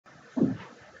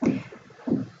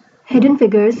Hidden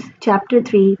Figures, Chapter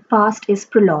 3, Past is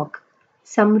Prologue.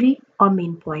 Summary or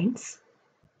main points.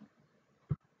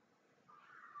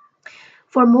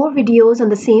 For more videos on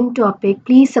the same topic,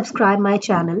 please subscribe my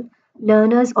channel,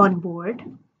 Learners on Board.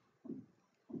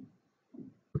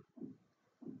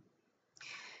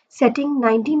 Setting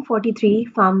 1943,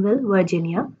 Farmville,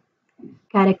 Virginia.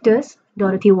 Characters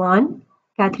Dorothy Vaughan,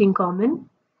 Catherine Coleman,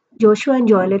 Joshua and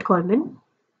Joylette Coleman,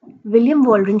 William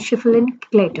Waldron Schiffelin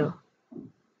Claytor.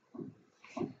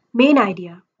 Main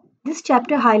idea. This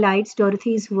chapter highlights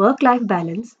Dorothy's work-life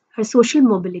balance, her social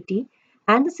mobility,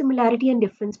 and the similarity and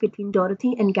difference between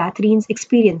Dorothy and Catherine's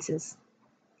experiences.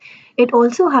 It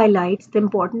also highlights the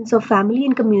importance of family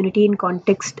and community in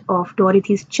context of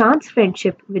Dorothy's chance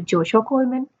friendship with Joshua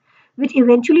Coleman, which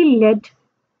eventually led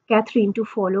Catherine to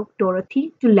follow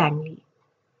Dorothy to Langley.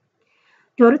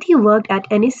 Dorothy worked at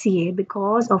NSCA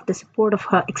because of the support of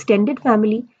her extended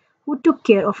family who took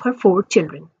care of her 4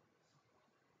 children.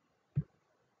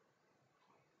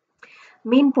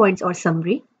 Main points or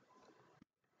summary.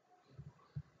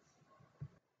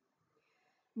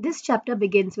 This chapter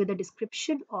begins with a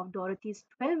description of Dorothy's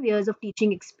 12 years of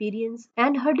teaching experience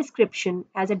and her description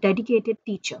as a dedicated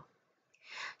teacher.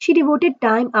 She devoted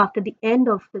time after the end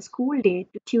of the school day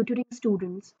to tutoring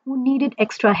students who needed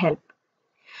extra help.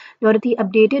 Dorothy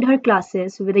updated her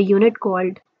classes with a unit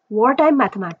called Wartime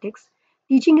Mathematics,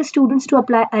 teaching her students to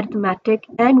apply arithmetic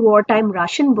and wartime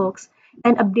ration books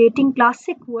and updating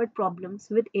classic word problems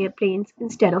with airplanes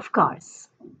instead of cars.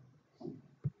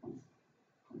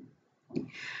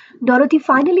 Dorothy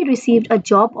finally received a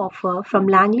job offer from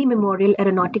Langley Memorial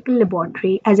Aeronautical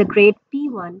Laboratory as a grade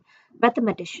P1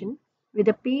 mathematician with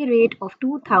a pay rate of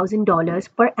 $2,000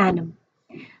 per annum,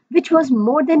 which was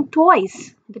more than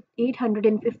twice the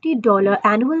 $850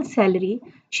 annual salary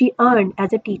she earned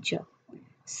as a teacher.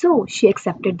 So she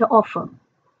accepted the offer.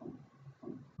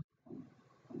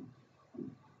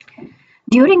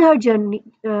 During her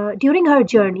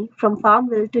journey from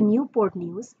Farmville to Newport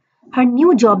News, her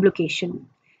new job location,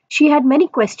 she had many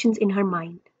questions in her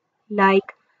mind,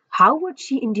 like how would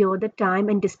she endure the time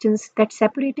and distance that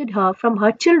separated her from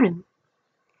her children?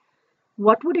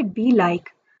 What would it be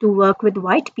like to work with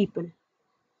white people?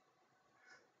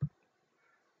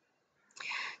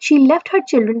 She left her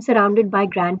children surrounded by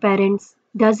grandparents,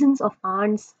 dozens of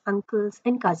aunts, uncles,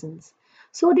 and cousins,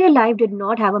 so their life did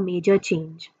not have a major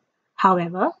change.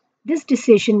 However, this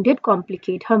decision did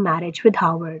complicate her marriage with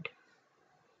Howard.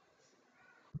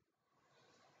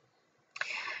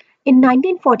 In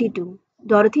 1942,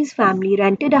 Dorothy's family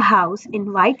rented a house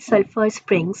in White Sulphur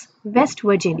Springs, West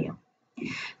Virginia.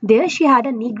 There she had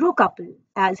a Negro couple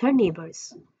as her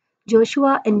neighbors,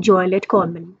 Joshua and Joylette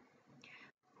Coleman,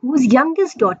 whose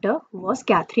youngest daughter was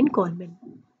Catherine Coleman.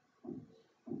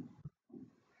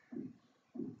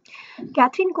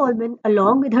 Catherine Coleman,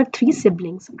 along with her 3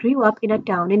 siblings, grew up in a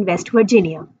town in West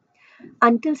Virginia.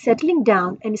 Until settling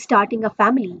down and starting a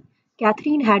family,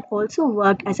 Catherine had also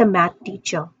worked as a math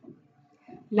teacher.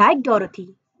 Like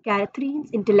Dorothy, Catherine's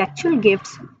intellectual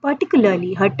gifts,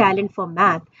 particularly her talent for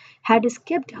math, had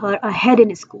skipped her ahead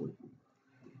in school.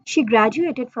 She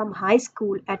graduated from high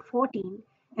school at 14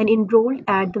 and enrolled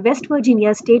at the West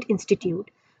Virginia State Institute,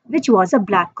 which was a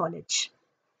black college.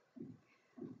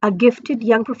 A gifted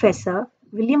young professor,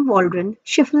 William Waldron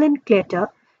Schiffelin Claytor,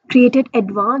 created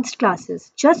advanced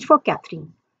classes just for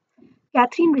Catherine.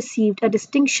 Catherine received a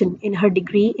distinction in her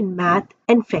degree in math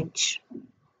and French.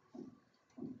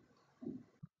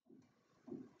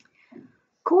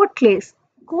 Court, case,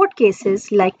 Court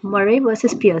cases like Murray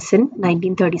versus Pearson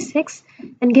 (1936)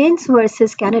 and Gaines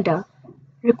versus Canada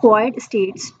required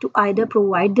states to either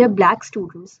provide their black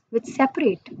students with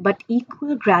separate but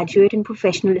equal graduate and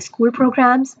professional school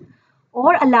programs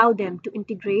or allow them to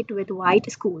integrate with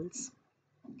white schools.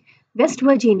 West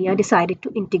Virginia decided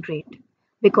to integrate,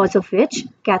 because of which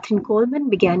Catherine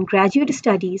Coleman began graduate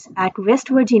studies at West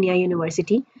Virginia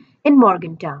University in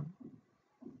Morgantown.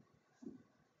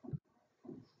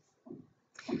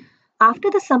 After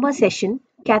the summer session,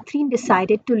 Catherine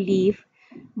decided to leave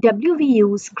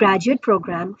WVU's graduate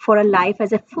program for a life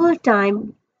as a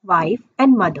full-time wife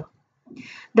and mother,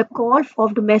 the call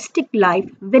of domestic life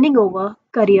winning over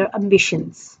career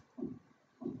ambitions.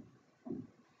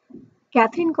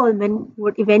 Catherine Coleman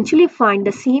would eventually find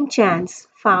the same chance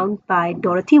found by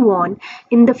Dorothy Vaughan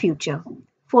in the future,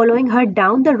 following her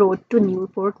down the road to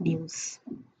Newport News.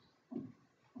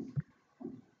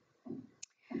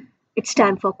 It's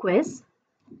time for quiz.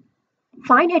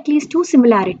 Find at least 2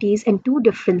 similarities and 2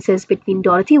 differences between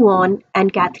Dorothy Vaughan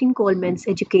and Catherine Coleman's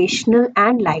educational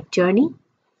and life journey.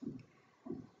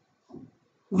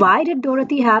 Why did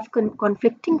Dorothy have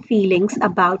conflicting feelings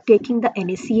about taking the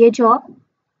NACA job?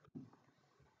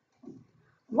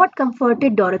 What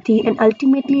comforted Dorothy and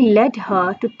ultimately led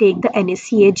her to take the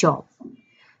NACA job?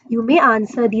 You may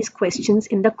answer these questions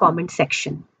in the comment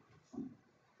section.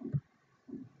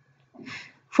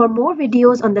 For more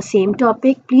videos on the same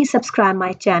topic, please subscribe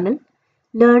my channel,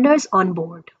 Learners on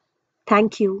Board.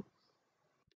 Thank you.